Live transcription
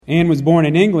Anne was born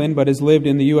in England but has lived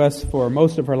in the U.S. for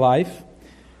most of her life.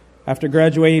 After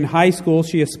graduating high school,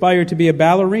 she aspired to be a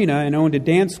ballerina and owned a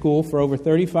dance school for over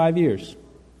 35 years.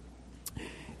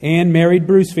 Anne married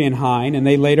Bruce Van Hine, and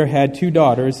they later had two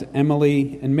daughters,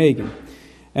 Emily and Megan.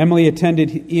 Emily attended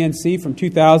ENC from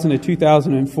 2000 to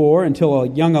 2004 until a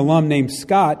young alum named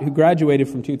Scott, who graduated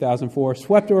from 2004,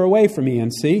 swept her away from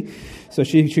ENC so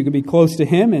she could be close to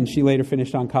him, and she later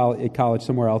finished at college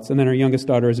somewhere else. And then her youngest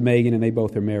daughter is Megan, and they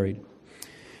both are married.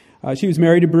 She was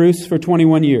married to Bruce for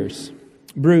 21 years.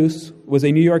 Bruce was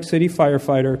a New York City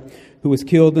firefighter who was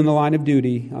killed in the line of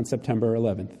duty on September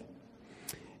 11th.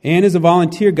 Anne is a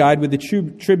volunteer guide with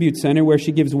the Tribute Center, where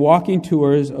she gives walking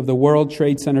tours of the World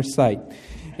Trade Center site.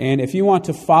 And if you want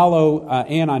to follow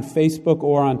Anne on Facebook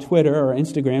or on Twitter or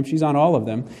Instagram, she's on all of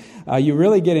them, you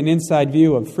really get an inside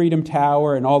view of Freedom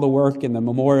Tower and all the work and the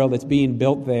memorial that's being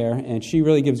built there. And she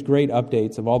really gives great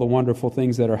updates of all the wonderful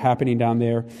things that are happening down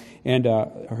there and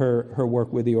her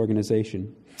work with the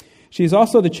organization. She is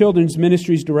also the Children's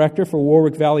Ministries Director for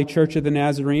Warwick Valley Church of the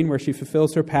Nazarene, where she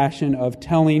fulfills her passion of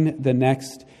telling the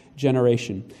next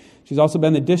generation. She's also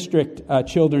been the District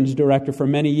Children's Director for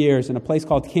many years, and a place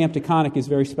called Camp Taconic is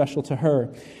very special to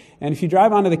her. And if you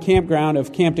drive onto the campground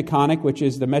of Camp Taconic, which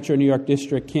is the Metro New York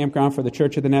District campground for the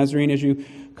Church of the Nazarene, as you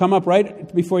come up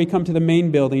right before you come to the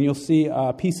main building, you'll see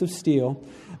a piece of steel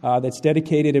that's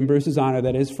dedicated in Bruce's honor,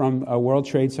 that is from World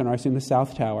Trade Center, I assume the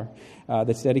South Tower,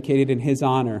 that's dedicated in his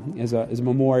honor as a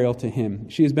memorial to him.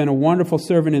 She has been a wonderful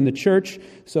servant in the church,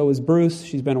 so is Bruce.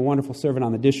 She's been a wonderful servant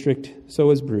on the district,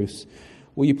 so is Bruce.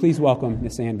 Will you please welcome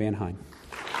Miss Anne Van Hine?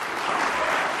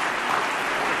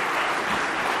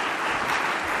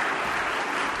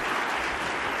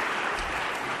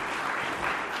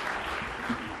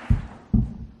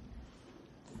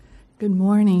 Good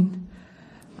morning.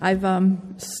 I've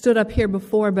stood up here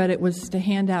before, but it was to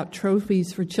hand out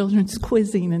trophies for children's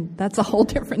quizzing, and that's a whole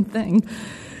different thing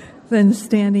than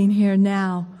standing here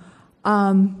now.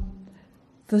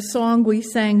 The song we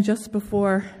sang just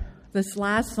before this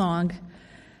last song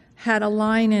had a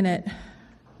line in it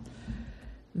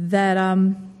that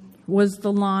was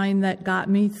the line that got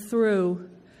me through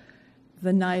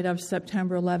the night of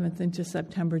September 11th into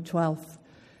September 12th.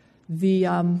 The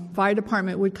fire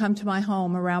department would come to my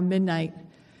home around midnight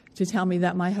to tell me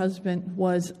that my husband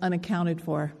was unaccounted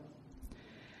for.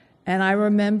 And I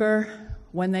remember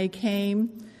when they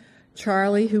came,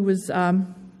 Charlie, who was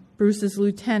Bruce's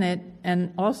lieutenant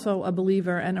and also a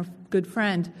believer and a good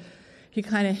friend, he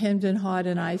kind of hemmed and hawed,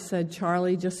 and I said,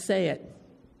 "Charlie, just say it."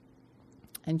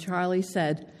 And Charlie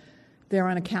said, "They're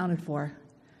unaccounted for."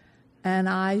 And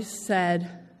I said,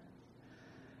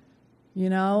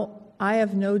 I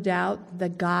have no doubt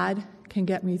that God can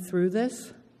get me through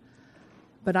this,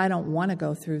 but I don't want to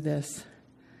go through this.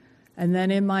 And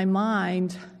then in my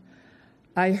mind,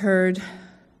 I heard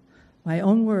my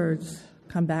own words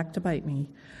come back to bite me.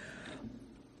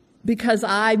 Because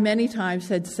I many times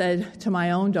had said to my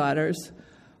own daughters,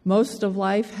 most of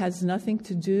life has nothing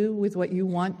to do with what you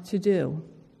want to do.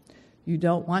 You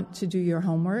don't want to do your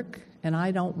homework, and I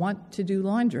don't want to do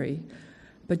laundry,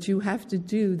 but you have to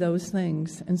do those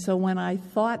things. And so when I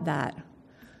thought that,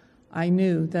 I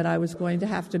knew that I was going to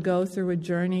have to go through a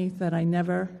journey that I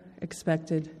never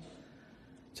expected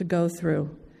to go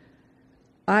through.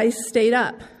 I stayed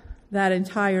up that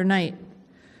entire night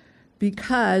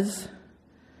because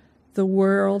the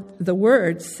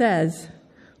word says,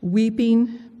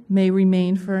 weeping may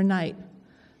remain for a night,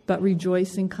 but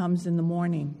rejoicing comes in the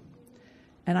morning.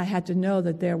 And I had to know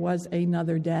that there was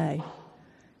another day.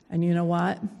 And you know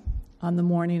what? On the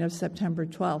morning of September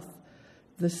 12th,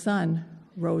 the sun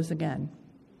rose again.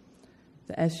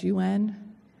 The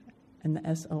S-U-N and the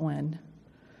S-O-N.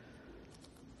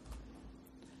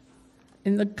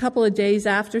 In the couple of days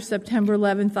after September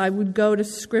 11th, I would go to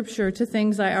Scripture, to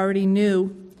things I already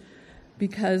knew,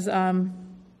 because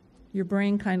your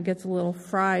brain kind of gets a little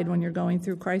fried when you're going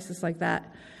through crisis like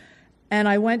that. And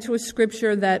I went to a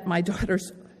Scripture that my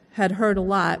daughters had heard a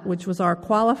lot, which was our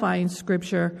qualifying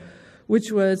Scripture,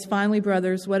 which was, finally,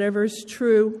 brothers, whatever is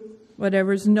true,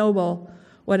 whatever is noble,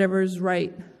 whatever is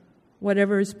right,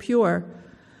 whatever is pure,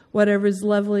 whatever is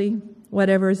lovely,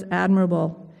 whatever is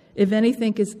admirable, if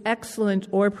anything is excellent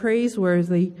or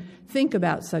praiseworthy, think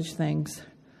about such things.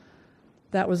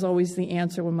 That was always the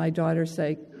answer when my daughters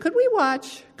say, "Could we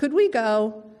watch? Could we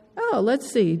go? Oh, let's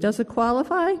see. Does it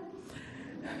qualify?"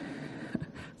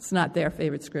 It's not their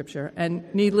favorite Scripture. And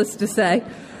needless to say,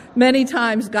 many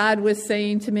times God was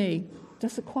saying to me,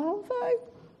 "Does it qualify?"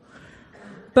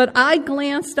 But I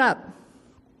glanced up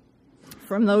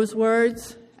from those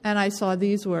words, and I saw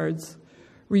these words,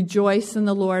 "Rejoice in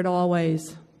the Lord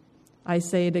always." I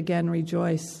say it again,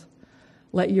 rejoice.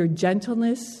 Let your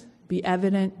gentleness be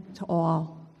evident to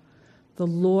all. The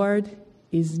Lord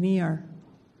is near.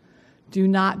 Do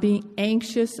not be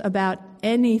anxious about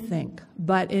anything,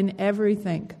 but in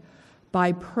everything,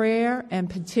 by prayer and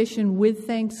petition with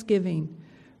thanksgiving,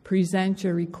 present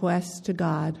your requests to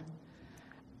God.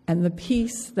 And the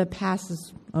peace that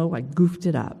passes, I goofed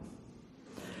it up.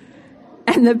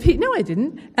 And no, I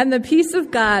didn't. And the peace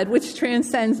of God, which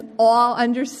transcends all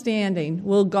understanding,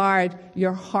 will guard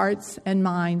your hearts and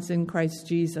minds in Christ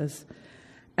Jesus.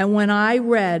 And when I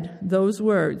read those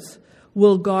words,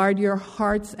 will guard your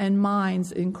hearts and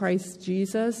minds in Christ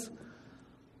Jesus,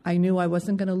 I knew I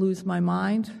wasn't going to lose my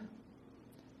mind,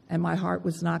 and my heart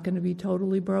was not going to be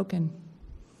totally broken,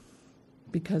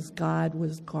 because God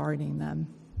was guarding them.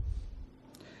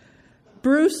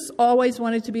 Bruce always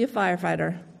wanted to be a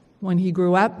firefighter when he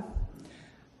grew up.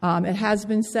 It has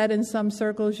been said in some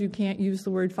circles you can't use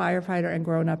the word firefighter and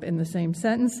grown up in the same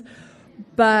sentence,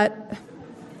 but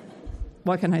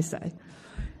what can I say?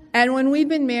 And when we'd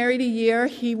been married a year,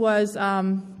 he was,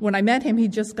 when I met him,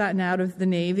 he'd just gotten out of the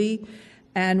Navy.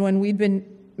 And when we'd been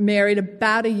married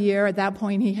about a year, at that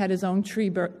point he had his own tree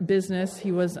business.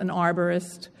 He was an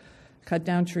arborist, cut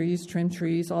down trees, trim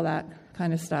trees, all that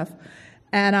kind of stuff.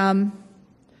 And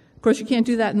of course you can't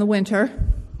do that in the winter.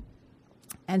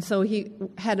 And so he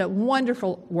had a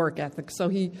wonderful work ethic. So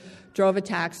he drove a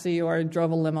taxi or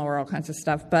drove a limo or all kinds of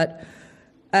stuff. But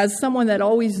as someone that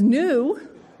always knew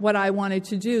what I wanted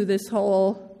to do, this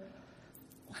whole,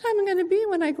 what am I going to be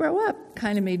when I grow up,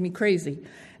 kind of made me crazy.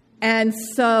 And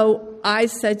so I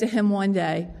said to him one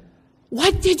day,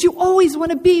 what did you always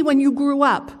want to be when you grew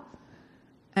up?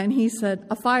 And he said,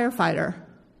 a firefighter,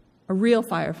 a real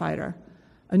firefighter,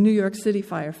 a New York City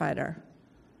firefighter.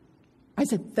 I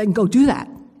said, then go do that.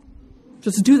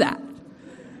 Just do that.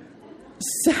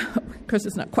 So, of course,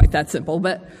 it's not quite that simple,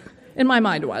 but in my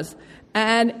mind it was.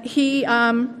 And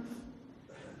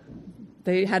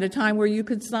they had a time where you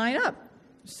could sign up.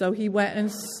 So he went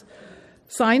and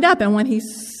signed up. And when he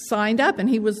signed up and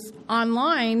he was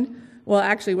online, well,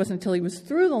 actually it wasn't until he was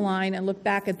through the line and looked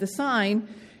back at the sign,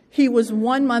 he was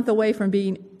 1 month away from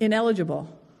being ineligible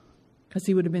because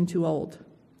he would have been too old.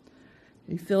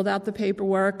 He filled out the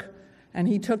paperwork and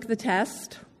he took the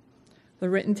test, the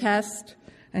written test,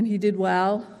 and he did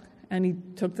well. And he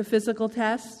took the physical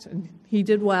test and he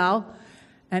did well.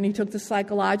 And he took the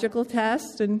psychological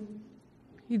test and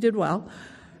he did well.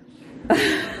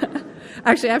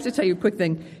 Actually, I have to tell you a quick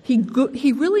thing.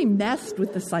 He really messed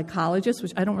with the psychologist,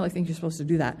 which I don't really think you're supposed to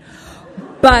do that.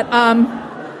 But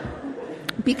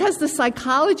because the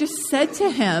psychologist said to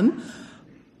him,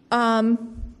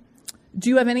 do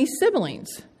you have any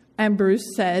siblings? And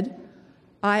Bruce said,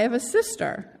 I have a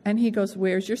sister. And he goes,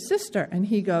 where's your sister? And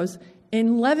he goes,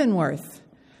 in Leavenworth.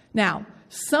 Now,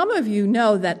 some of you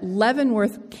know that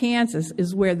Leavenworth, Kansas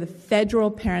is where the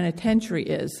federal penitentiary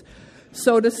is.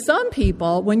 So to some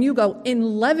people, when you go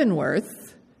in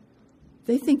Leavenworth,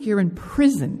 they think you're in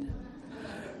prison.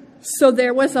 So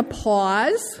there was a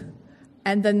pause,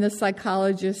 and then the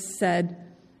psychologist said,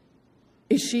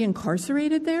 is she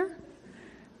incarcerated there?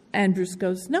 And Bruce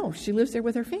goes, no, she lives there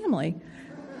with her family.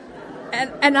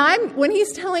 And when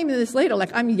he's telling me this later,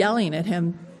 like I'm yelling at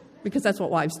him, because that's what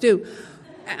wives do,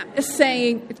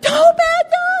 saying, don't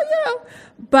bet, no.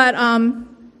 But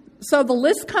so the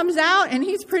list comes out, and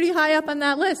he's pretty high up on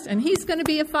that list, and he's going to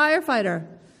be a firefighter.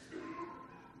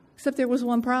 Except there was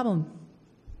one problem.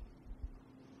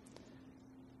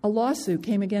 A lawsuit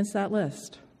came against that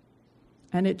list,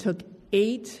 and it took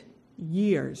 8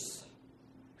 years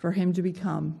for him to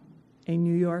become a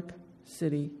New York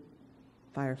City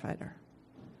firefighter.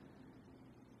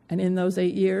 And in those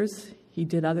 8 years, he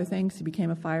did other things. He became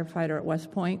a firefighter at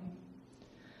West Point.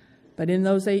 But in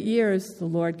those 8 years, the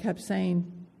Lord kept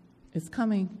saying, it's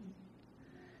coming.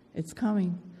 It's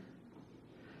coming.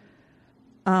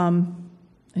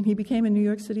 And he became a New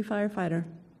York City firefighter.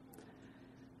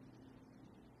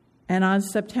 And on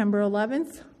September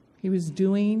 11th, he was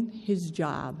doing his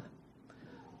job,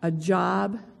 a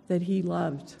job that he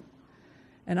loved.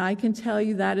 And I can tell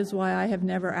you that is why I have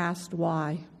never asked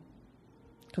why,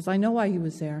 because I know why he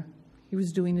was there. He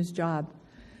was doing his job.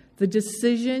 The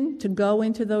decision to go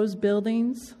into those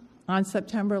buildings on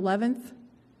September 11th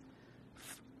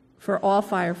for all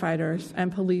firefighters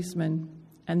and policemen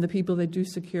and the people that do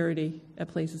security at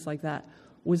places like that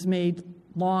was made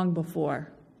long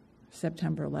before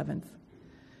September 11th.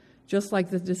 Just like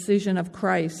the decision of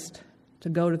Christ to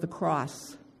go to the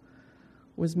cross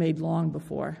was made long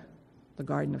before the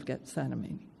Garden of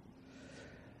Gethsemane.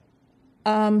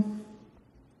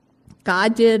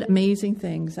 God did amazing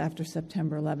things after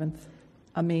September 11th.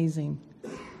 amazing.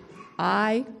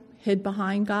 I hid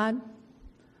behind God.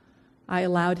 I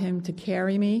allowed him to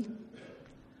carry me.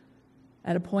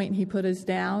 At a point, he put us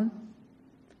down,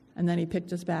 and then he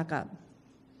picked us back up.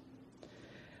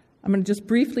 I'm going to just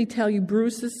briefly tell you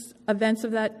Bruce's events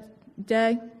of that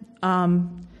day.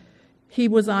 He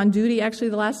was on duty. Actually,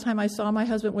 the last time I saw my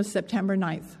husband was September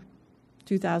 9th,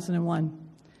 2001.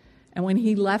 And when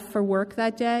he left for work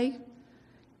that day,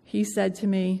 he said to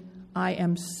me, "I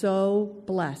am so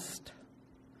blessed."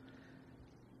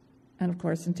 And of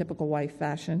course, in typical wife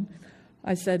fashion,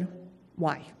 I said,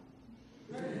 "Why?"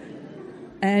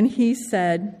 And he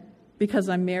said, "Because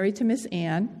I'm married to Miss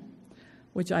Ann,"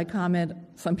 which I comment,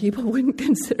 some people wouldn't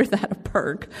consider that a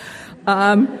perk.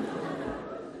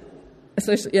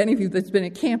 Especially any of you that's been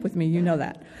at camp with me, you know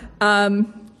that.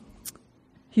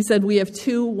 He said, "We have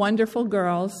 2 wonderful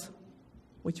girls,"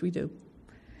 which we do,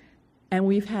 "and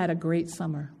we've had a great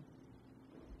summer."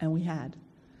 And we had.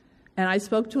 And I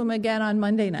spoke to him again on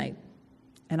Monday night,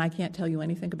 and I can't tell you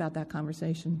anything about that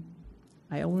conversation.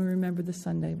 I only remember the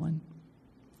Sunday one.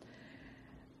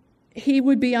 He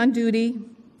would be on duty,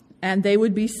 and they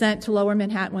would be sent to Lower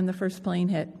Manhattan when the first plane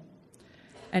hit.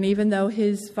 And even though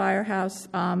his firehouse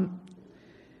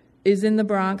is in the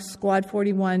Bronx, Squad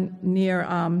 41, near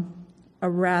a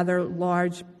rather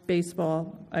large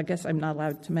baseball, I guess I'm not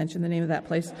allowed to mention the name of that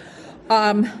place,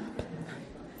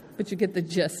 but you get the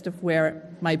gist of where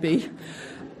it might be.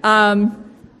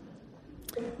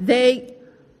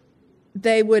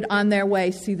 They would, on their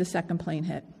way, see the second plane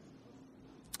hit.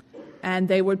 And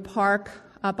they would park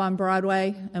up on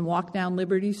Broadway and walk down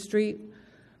Liberty Street,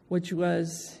 which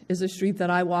is a street that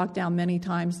I walked down many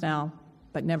times now,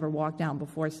 but never walked down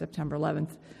before September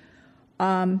 11th.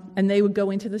 And they would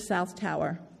go into the South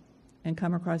Tower and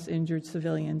come across injured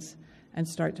civilians and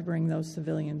start to bring those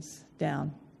civilians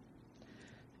down.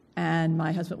 And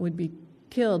my husband would be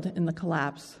killed in the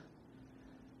collapse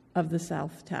of the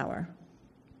South Tower.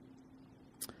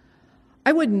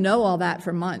 I wouldn't know all that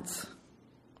for months.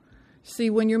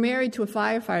 See, when you're married to a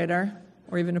firefighter,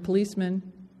 or even a policeman,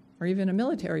 or even a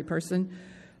military person,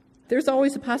 there's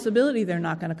always a possibility they're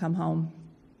not going to come home.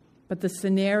 But the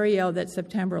scenario that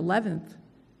September 11th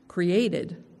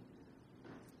created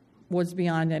was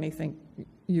beyond anything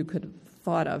you could have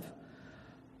thought of.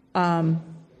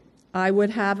 I would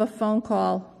have a phone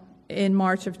call in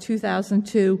March of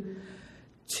 2002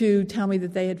 to tell me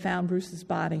that they had found Bruce's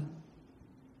body,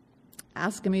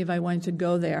 asking me if I wanted to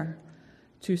go there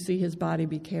to see his body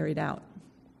be carried out.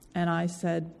 And I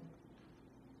said,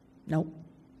 nope,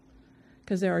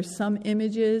 because there are some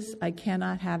images I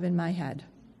cannot have in my head.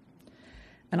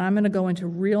 And I'm going to go into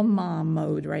real mom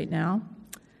mode right now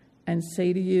and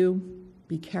say to you,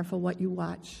 be careful what you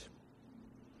watch.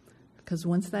 Because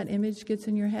once that image gets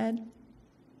in your head,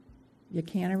 you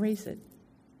can't erase it.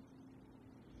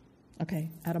 Okay,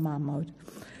 out of mom mode.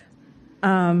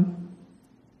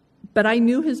 But I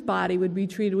knew his body would be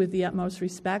treated with the utmost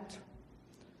respect.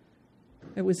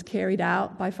 It was carried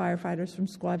out by firefighters from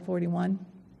Squad 41,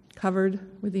 covered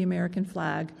with the American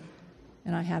flag,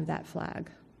 and I have that flag.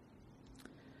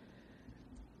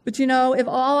 But you know, if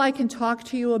all I can talk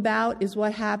to you about is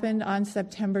what happened on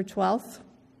September 12th,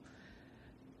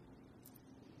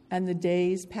 and the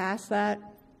days past that,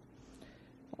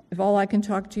 if all I can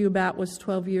talk to you about was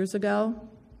 12 years ago,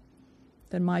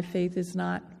 then my faith is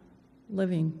not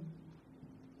living.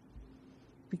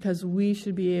 Because we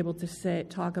should be able to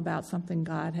talk about something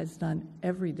God has done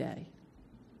every day.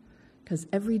 Because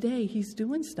every day He's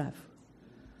doing stuff.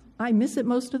 I miss it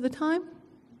most of the time,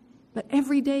 but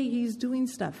every day He's doing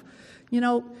stuff. You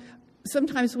know,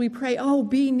 sometimes we pray, oh,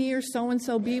 be near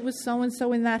so-and-so, be with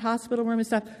so-and-so in that hospital room and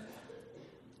stuff.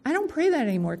 I don't pray that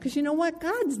anymore, because you know what?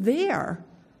 God's there.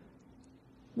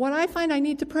 What I find I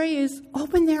need to pray is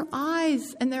open their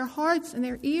eyes and their hearts and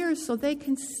their ears so they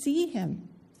can see Him.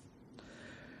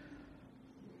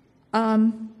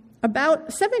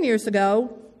 About 7 years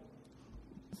ago,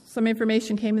 some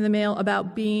information came in the mail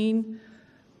about doing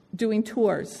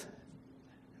tours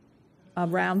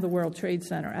around the World Trade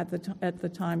Center. At the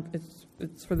time,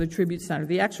 it's for the Tribute Center.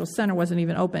 The actual center wasn't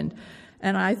even opened.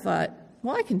 And I thought,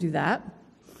 well, I can do that.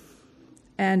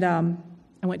 And I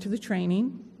went to the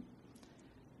training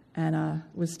and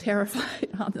was terrified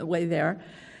on the way there.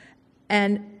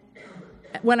 And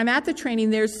when I'm at the training,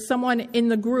 there's someone in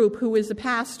the group who is a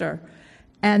pastor.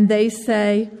 And they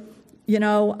say, you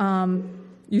know,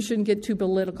 you shouldn't get too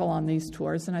political on these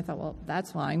tours. And I thought, well,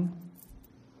 that's fine.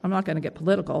 I'm not going to get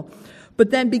political. But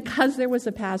then because there was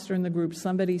a pastor in the group,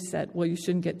 somebody said, well, you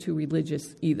shouldn't get too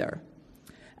religious either.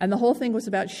 And the whole thing was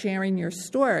about sharing your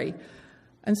story.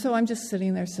 And so I'm just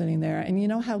sitting there. And you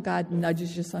know how God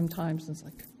nudges you sometimes? And it's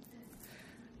like,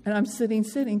 and I'm sitting,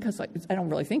 because I don't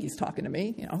really think he's talking to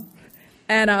me,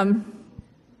 And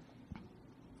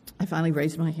I finally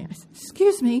raised my hand. I said,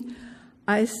 excuse me.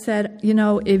 I said,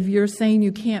 if you're saying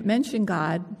you can't mention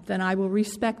God, then I will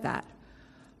respect that.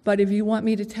 But if you want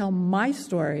me to tell my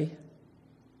story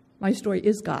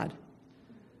is God.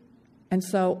 And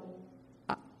so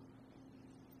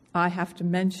I have to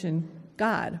mention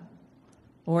God,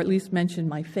 or at least mention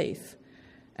my faith.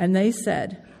 And they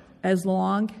said, as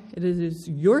long as it is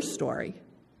your story,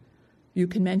 you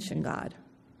can mention God.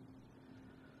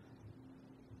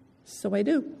 So I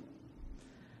do.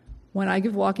 When I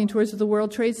give walking tours of the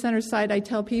World Trade Center site, I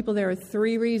tell people there are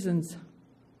 3 reasons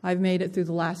I've made it through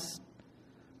the last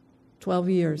 12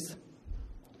 years.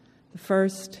 The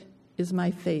first is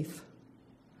my faith.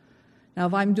 Now,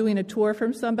 if I'm doing a tour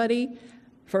from somebody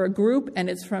for a group and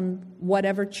it's from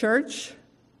whatever church,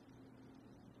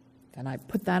 then I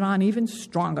put that on even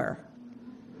stronger.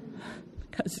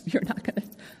 Because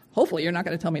hopefully you're not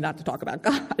going to tell me not to talk about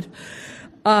God.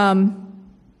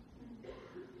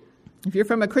 If you're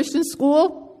from a Christian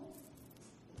school,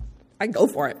 I go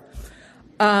for it.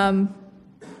 And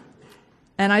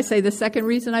I say the second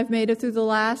reason I've made it through the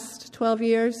last 12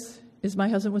 years is my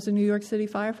husband was a New York City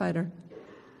firefighter.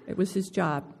 It was his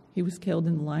job. He was killed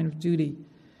in the line of duty.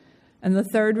 And the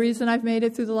third reason I've made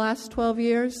it through the last 12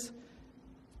 years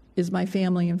is my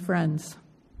family and friends.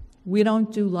 We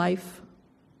don't do life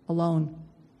alone.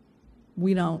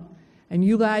 We don't. And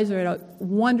you guys are at a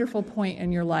wonderful point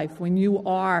in your life when you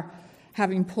are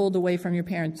having pulled away from your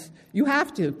parents. You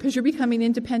have to, because you're becoming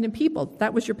independent people.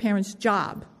 That was your parents'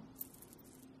 job,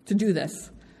 to do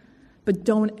this. But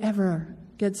don't ever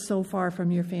get so far from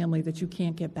your family that you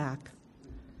can't get back.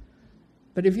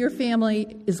 But if your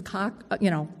family is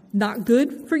not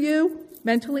good for you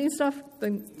mentally and stuff,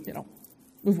 then,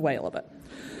 move away a little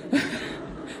bit.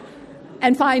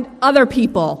 And find other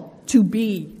people to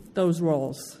be those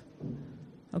roles.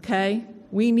 Okay?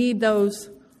 We need those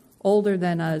older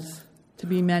than us to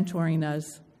be mentoring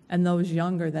us, and those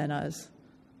younger than us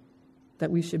that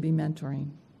we should be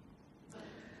mentoring.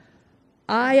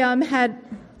 I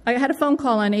had a phone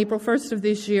call on April 1st of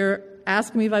this year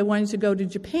asking me if I wanted to go to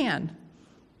Japan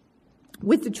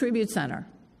with the Tribute Center.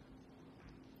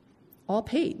 All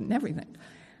paid and everything.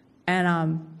 And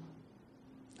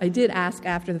I did ask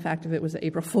after the fact if it was an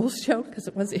April Fool's joke, because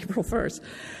it was April 1st.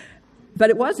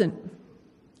 But it wasn't.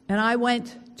 And I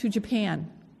went to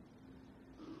Japan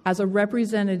as a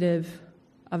representative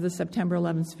of the September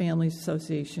 11th Families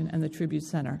Association and the Tribute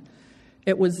Center.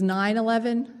 It was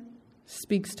 9/11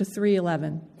 speaks to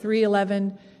 3/11.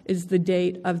 3/11 is the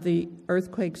date of the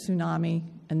earthquake, tsunami,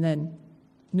 and then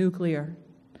nuclear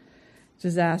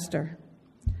disaster.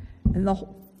 And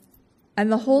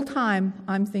the whole time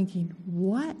I'm thinking,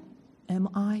 what am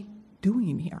I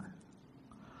doing here?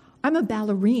 I'm a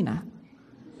ballerina.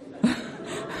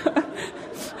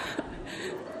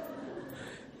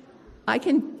 I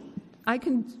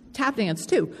can tap dance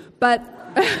too, but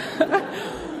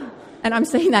and I'm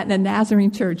saying that in a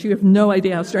Nazarene church. You have no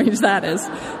idea how strange that is.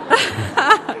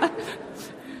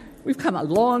 We've come a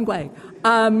long way.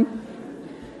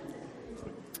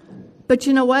 But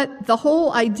you know what? The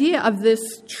whole idea of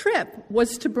this trip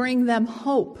was to bring them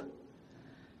hope.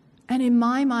 And in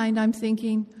my mind, I'm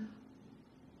thinking,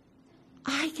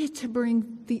 I get to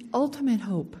bring the ultimate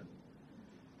hope.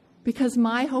 Because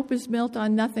my hope is built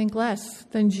on nothing less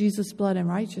than Jesus' blood and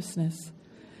righteousness.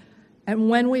 And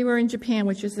when we were in Japan,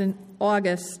 which is in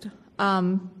August,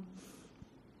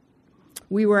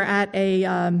 we were at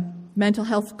a mental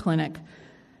health clinic.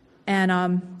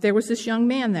 And there was this young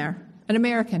man there, an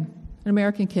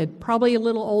American kid, probably a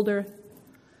little older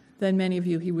than many of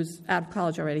you. He was out of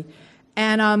college already.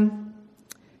 And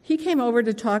he came over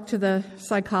to talk to the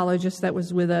psychologist that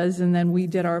was with us, and then we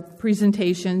did our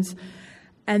presentations.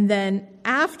 And then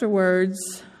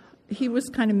afterwards, he was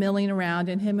kind of milling around,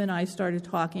 and him and I started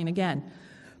talking again.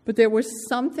 But there was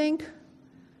something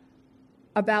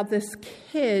about this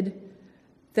kid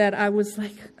that I was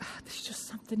like, there's just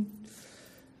something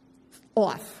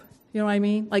off. You know what I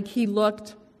mean? Like, he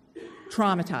looked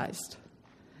traumatized.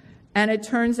 And it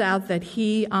turns out that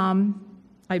he,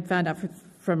 I found out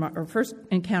from our first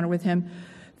encounter with him,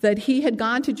 that he had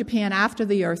gone to Japan after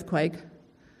the earthquake.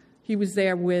 He was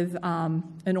there with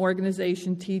an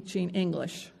organization teaching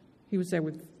English. He was there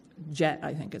with JET,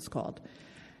 I think it's called.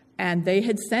 And they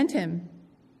had sent him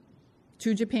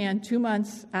to Japan 2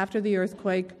 months after the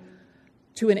earthquake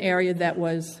to an area that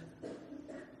was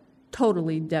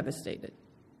totally devastated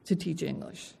to teach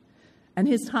English. And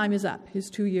his time is up. His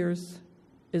 2 years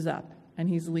is up, and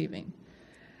he's leaving.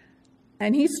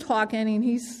 And he's talking, and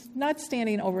he's not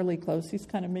standing overly close. He's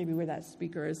kind of maybe where that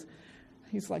speaker is.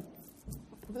 He's like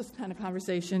this kind of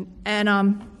conversation.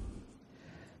 And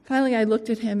finally I looked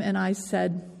at him and I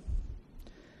said,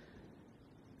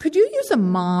 "Could you use a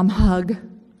mom hug?"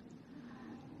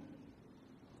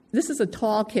 This is a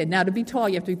tall kid. Now, to be tall,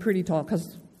 you have to be pretty tall,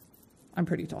 because I'm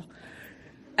pretty tall.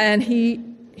 And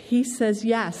he says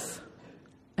yes.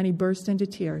 And he burst into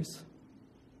tears.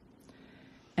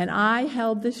 And I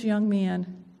held this young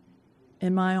man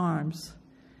in my arms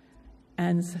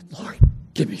and said, "Lord,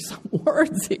 give me some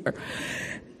words here."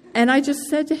 And I just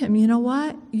said to him, "You know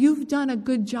what? You've done a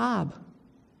good job.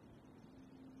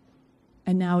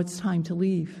 And now it's time to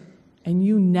leave. And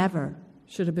you never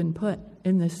should have been put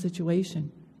in this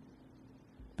situation.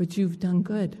 But you've done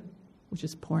good," which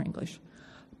is poor English.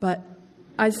 But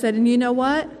I said, "And you know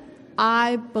what?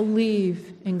 I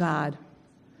believe in God.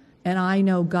 And I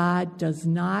know God does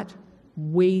not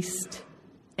waste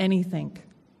anything.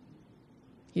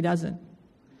 He doesn't.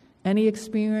 Any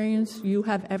experience you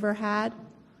have ever had,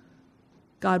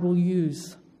 God will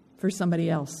use for somebody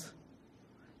else.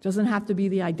 Doesn't have to be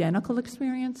the identical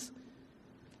experience,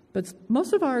 but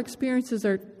most of our experiences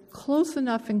are close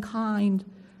enough in kind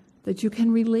that you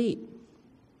can relate.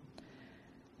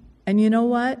 And you know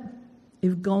what?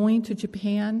 If going to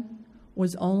Japan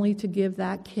was only to give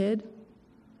that kid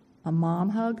a mom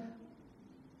hug,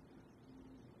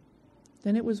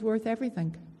 then it was worth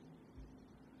everything."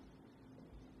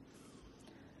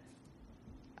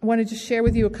 I wanted to share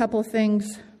with you a couple of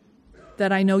things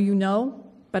that I know you know,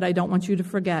 but I don't want you to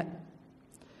forget.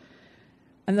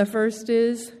 And the first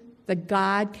is that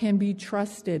God can be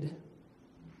trusted.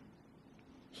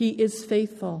 He is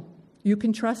faithful. You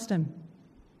can trust him.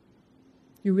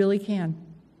 You really can.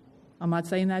 I'm not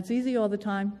saying that's easy all the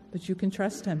time, but you can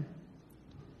trust him.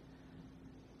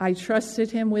 I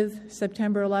trusted him with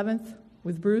September 11th,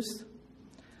 with Bruce.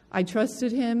 I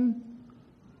trusted him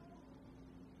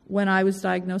when I was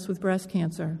diagnosed with breast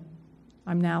cancer.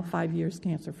 I'm now 5 years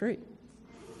cancer-free.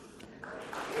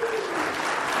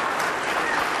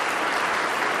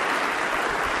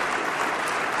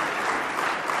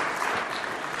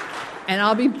 And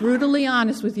I'll be brutally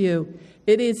honest with you.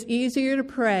 It is easier to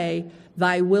pray,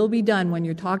 "Thy will be done," when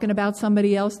you're talking about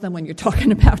somebody else than when you're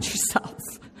talking about yourself.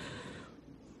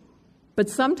 But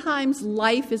sometimes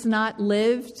life is not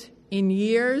lived in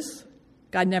years.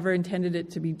 God never intended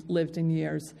it to be lived in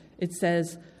years. It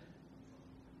says,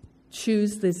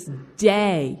 "Choose this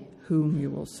day whom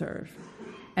you will serve."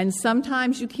 And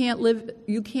sometimes you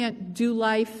can't do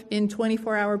life in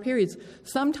 24-hour periods.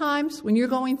 Sometimes when you're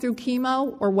going through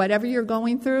chemo or whatever you're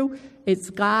going through, it's,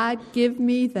 "God, give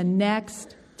me the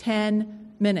next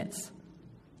 10 minutes.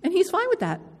 And he's fine with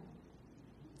that.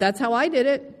 That's how I did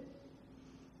it.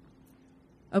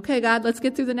 "Okay, God, let's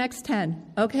get through the next 10.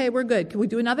 Okay, we're good. Can we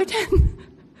do another 10?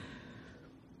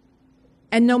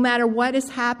 And no matter what is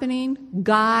happening,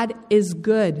 God is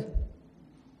good.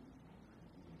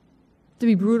 To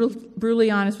be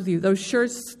brutally honest with you, those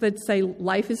shirts that say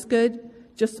 "life is good"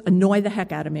 just annoy the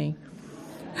heck out of me.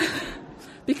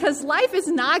 Because life is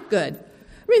not good.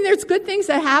 I mean, there's good things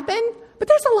that happen, but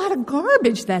there's a lot of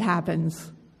garbage that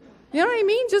happens. You know what I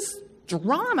mean? Just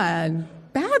drama and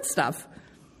bad stuff.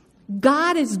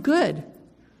 God is good.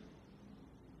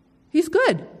 He's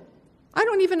good. I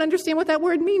don't even understand what that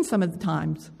word means some of the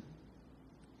times.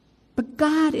 But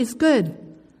God is good.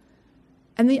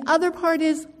 And the other part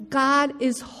is, God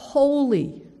is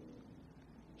holy.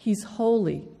 He's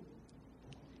holy.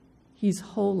 He's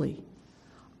holy.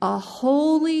 A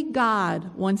holy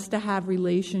God wants to have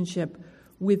relationship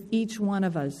with each one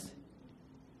of us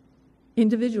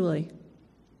individually.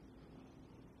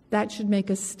 That should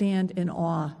make us stand in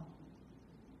awe.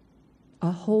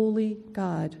 A holy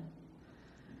God.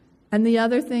 And the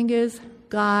other thing is,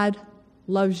 God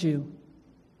loves you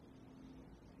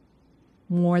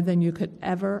more than you could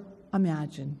ever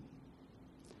imagine.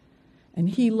 And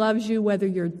he loves you whether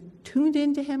you're tuned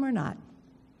into him or not.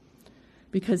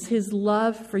 Because his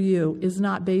love for you is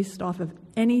not based off of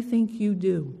anything you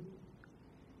do.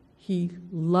 He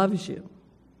loves you.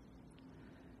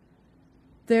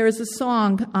 There is a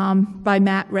song by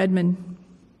Matt Redman,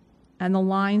 and the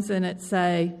lines in it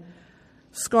say,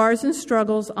 "Scars and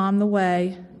struggles on the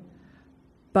way,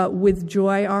 but with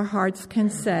joy our hearts can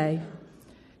say,"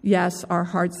 yes, our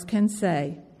hearts can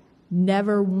say,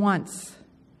 "Never once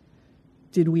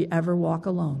did we ever walk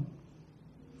alone.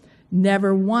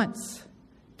 Never once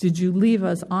did you leave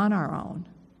us on our own.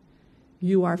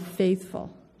 You are faithful.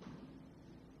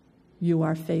 You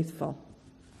are faithful."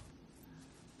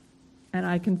 And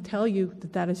I can tell you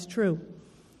that that is true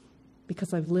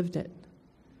because I've lived it.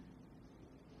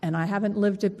 and I haven't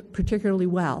lived it particularly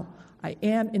well. I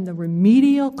am in the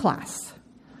remedial class,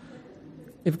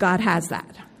 if God has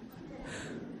that,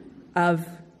 of,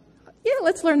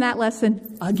 let's learn that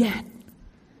lesson again.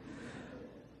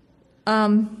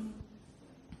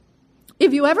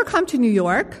 If you ever come to New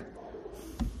York,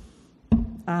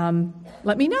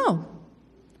 let me know,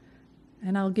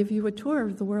 and I'll give you a tour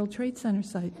of the World Trade Center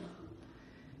site.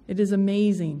 It is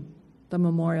amazing, the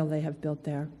memorial they have built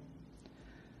there.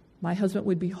 My husband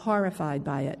would be horrified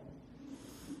by it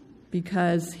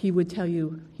because he would tell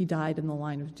you he died in the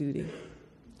line of duty.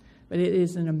 But it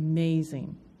is an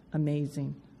amazing,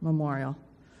 amazing memorial.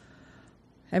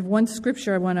 I have one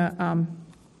scripture I want to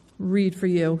read for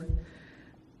you,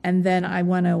 and then I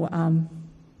want to,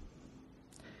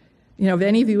 if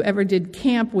any of you ever did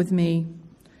camp with me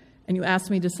and you asked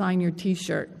me to sign your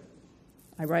T-shirt,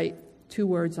 I write 2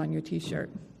 words on your T-shirt,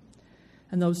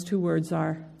 and those 2 words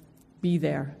are, be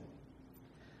there.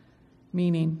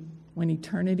 Meaning, when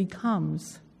eternity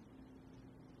comes,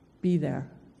 be there.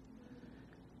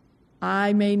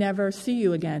 I may never see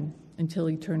you again until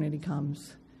eternity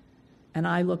comes, and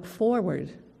I look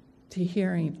forward to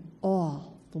hearing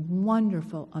all the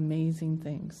wonderful, amazing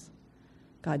things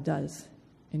God does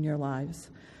in your lives.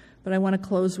 But I want to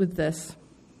close with this.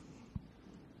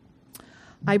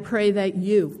 I pray that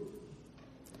you,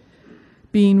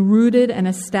 being rooted and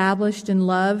established in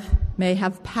love, may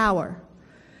have power,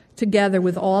 together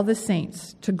with all the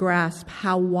saints, to grasp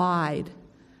how wide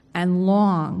and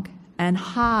long and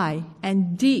high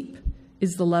and deep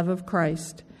is the love of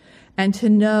Christ, and to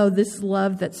know this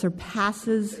love that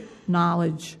surpasses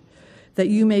knowledge, that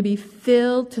you may be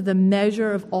filled to the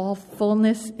measure of all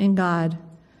fullness in God.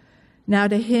 Now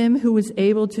to him who is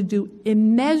able to do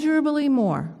immeasurably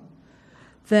more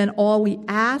than all we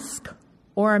ask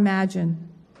or imagine,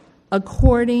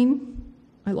 according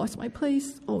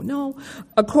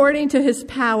to his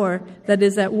power that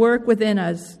is at work within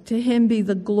us, to him be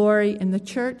the glory in the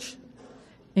church,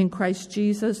 in Christ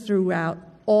Jesus, throughout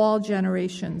all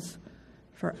generations,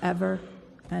 forever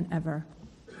and ever.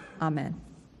 Amen.